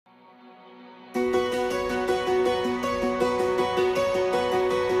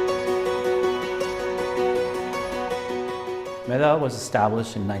MEDA was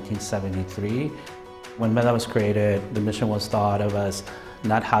established in 1973. When MEDA was created, the mission was thought of as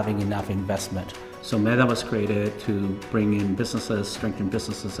not having enough investment. So MEDA was created to bring in businesses, strengthen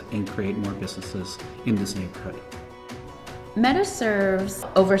businesses, and create more businesses in this neighborhood. MEDA serves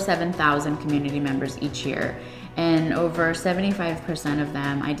over 7,000 community members each year, and over 75% of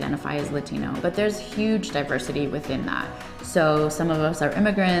them identify as Latino, but there's huge diversity within that. So some of us are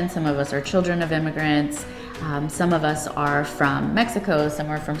immigrants, some of us are children of immigrants, some of us are from Mexico, some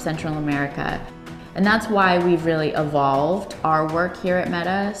are from Central America. And that's why we've really evolved our work here at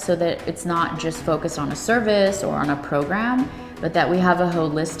MEDA, so that it's not just focused on a service or on a program, but that we have a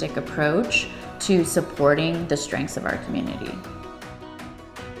holistic approach to supporting the strengths of our community.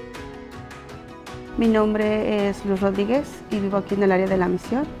 Mi nombre es Luz Rodríguez y vivo aquí en el área de la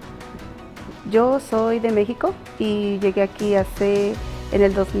misión. Yo soy de México y llegué aquí en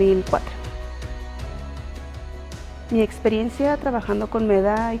el 2004. Mi experiencia trabajando con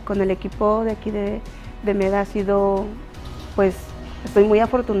MEDA y con el equipo de aquí de MEDA ha sido, pues, estoy muy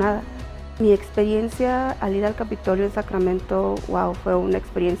afortunada. Mi experiencia al ir al Capitolio de Sacramento, wow, fue una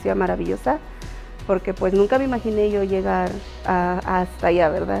experiencia maravillosa, porque pues nunca me imaginé yo llegar hasta allá,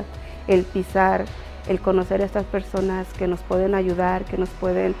 ¿verdad? El pisar, el conocer a estas personas que nos pueden ayudar, que nos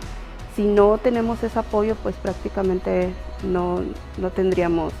pueden, si no tenemos ese apoyo, pues prácticamente no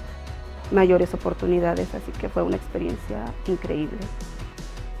tendríamos mayores oportunidades, así que fue una experiencia increíble.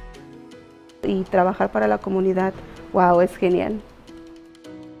 Y trabajar para la comunidad, wow, es genial.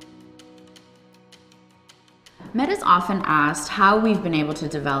 MEDA is often asked how we've been able to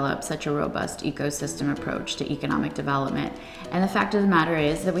develop such a robust ecosystem approach to economic development. And the fact of the matter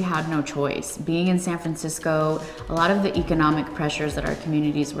is that we had no choice. Being in San Francisco, a lot of the economic pressures that our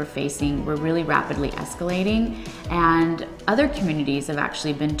communities were facing were really rapidly escalating, and other communities have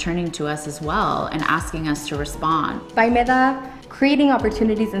actually been turning to us as well and asking us to respond. By MEDA, creating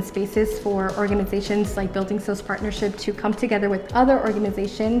opportunities and spaces for organizations like Building So's partnership to come together with other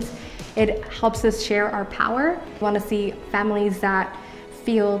organizations, it helps us share our power. We want to see families that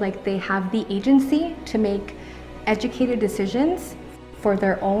feel like they have the agency to make educated decisions for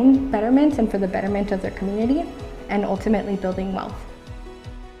their own betterment and for the betterment of their community, and ultimately building wealth.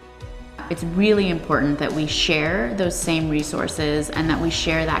 It's really important that we share those same resources and that we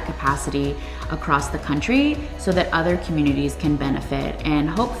share that capacity across the country so that other communities can benefit and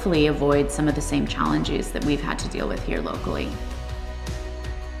hopefully avoid some of the same challenges that we've had to deal with here locally.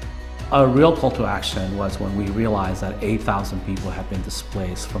 A real call to action was when we realized that 8,000 people have been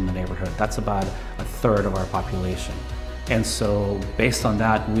displaced from the neighborhood. That's about a third of our population. And so based on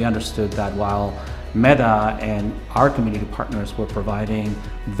that, we understood that while MEDA and our community partners were providing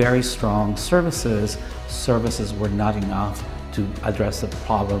very strong services, services were not enough to address the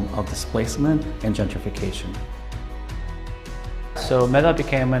problem of displacement and gentrification. So MEDA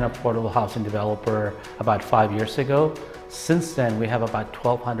became an affordable housing developer about 5 years ago. Since then, we have about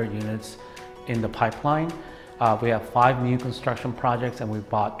 1,200 units in the pipeline. We have 5 new construction projects, and we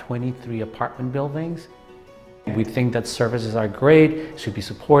bought 23 apartment buildings. We think that services are great, should be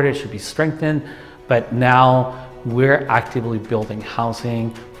supported, should be strengthened, but now we're actively building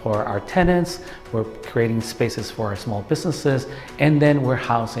housing for our tenants, we're creating spaces for our small businesses, and then we're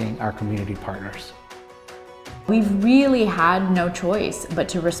housing our community partners. We've really had no choice but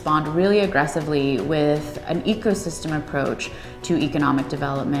to respond really aggressively with an ecosystem approach to economic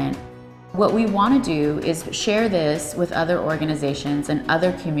development. What we want to do is share this with other organizations and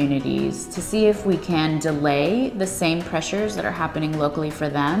other communities to see if we can delay the same pressures that are happening locally for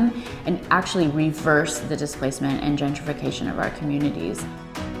them and actually reverse the displacement and gentrification of our communities.